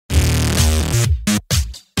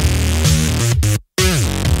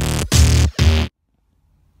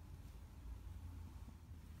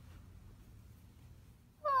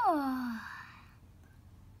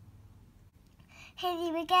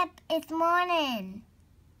Haley, wake up. It's morning.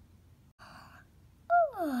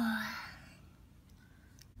 Ooh.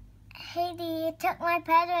 Haley, you took my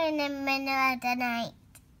powder in the middle of the night.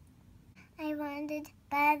 I wanted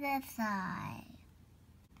by the side.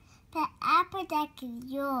 The apple deck is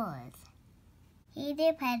yours. Here's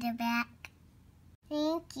your powder back.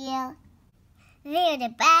 Thank you. There, the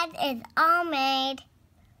bed is all made.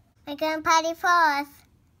 We're gonna party first.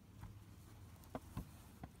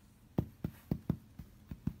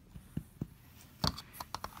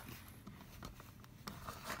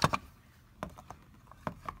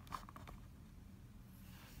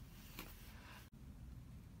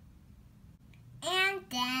 And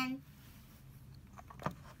then,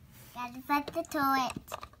 gotta set the toilet.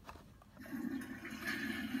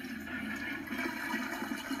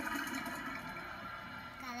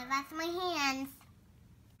 Gotta wash my hands.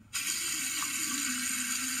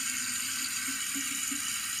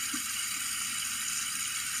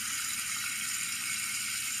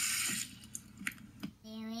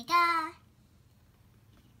 There we go.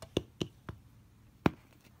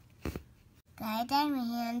 Gotta dry my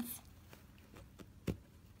hands.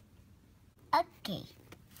 Okay.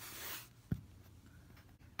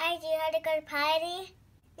 I do have to go to party?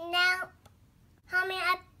 No. Help me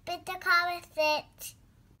up with the car with it.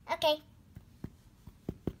 Okay.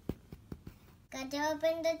 Got to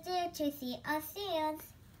open the door to see our seals.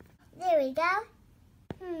 There we go.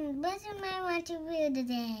 What do I want to do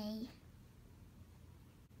today?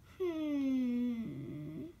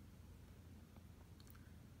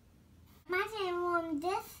 I didn't want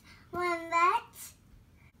this one, let's.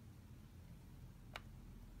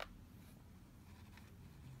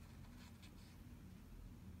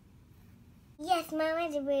 Yes,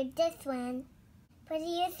 Mama, to wear this one. What do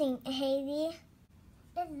you think, Haley?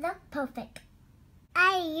 It looks perfect.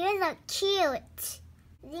 You look cute.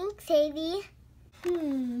 Thanks, Haley.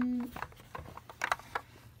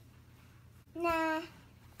 Nah.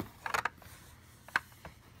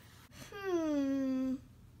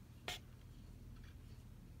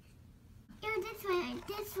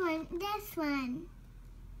 Oh, this one.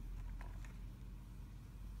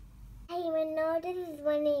 I even know this is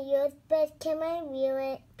one of yours, but can I wear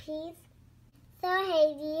it, please? So,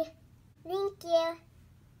 Haley, thank you.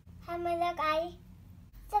 How my look eye?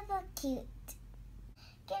 So cute.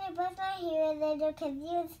 Can I brush my hair a little because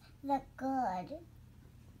yours look good?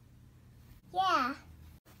 Yeah.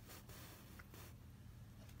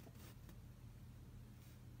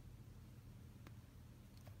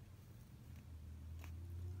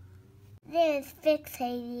 There's fix,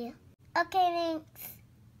 Haley. Okay, thanks.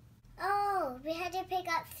 Oh, we had to pick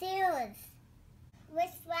up seals.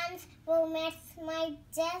 Which ones will match my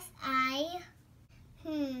dress eye?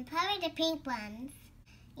 Probably the pink ones.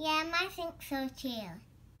 Yeah, I think so too.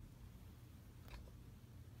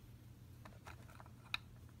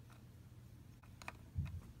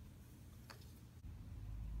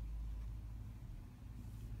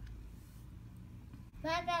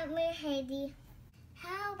 What about me, Heidi?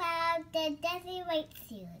 How about the Desi white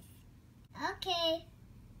seals? Okay.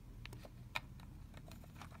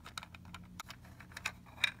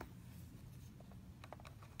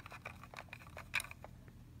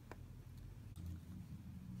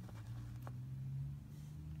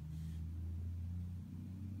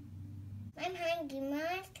 I'm hungry.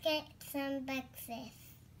 Let's get some breakfast.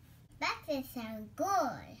 Breakfast sounds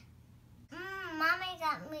good. Mommy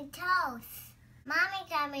got me toast. Mommy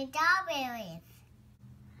got me strawberries.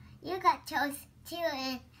 You got toast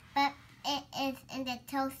too, but it is in the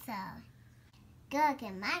toaster. Good,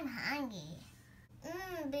 and I'm hungry.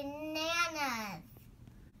 Bananas.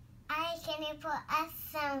 Can you put us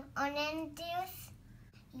some orange juice?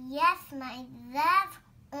 Yes, I love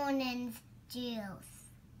orange juice.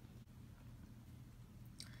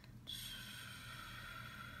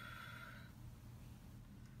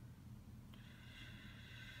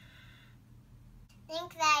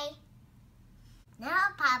 Thanks, Ray. No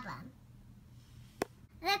problem.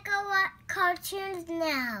 Let's go watch cartoons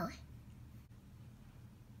now.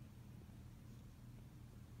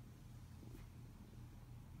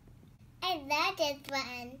 I love this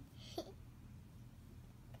one.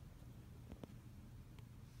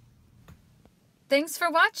 Thanks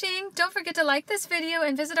for watching. Don't forget to like this video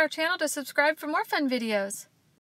and visit our channel to subscribe for more fun videos.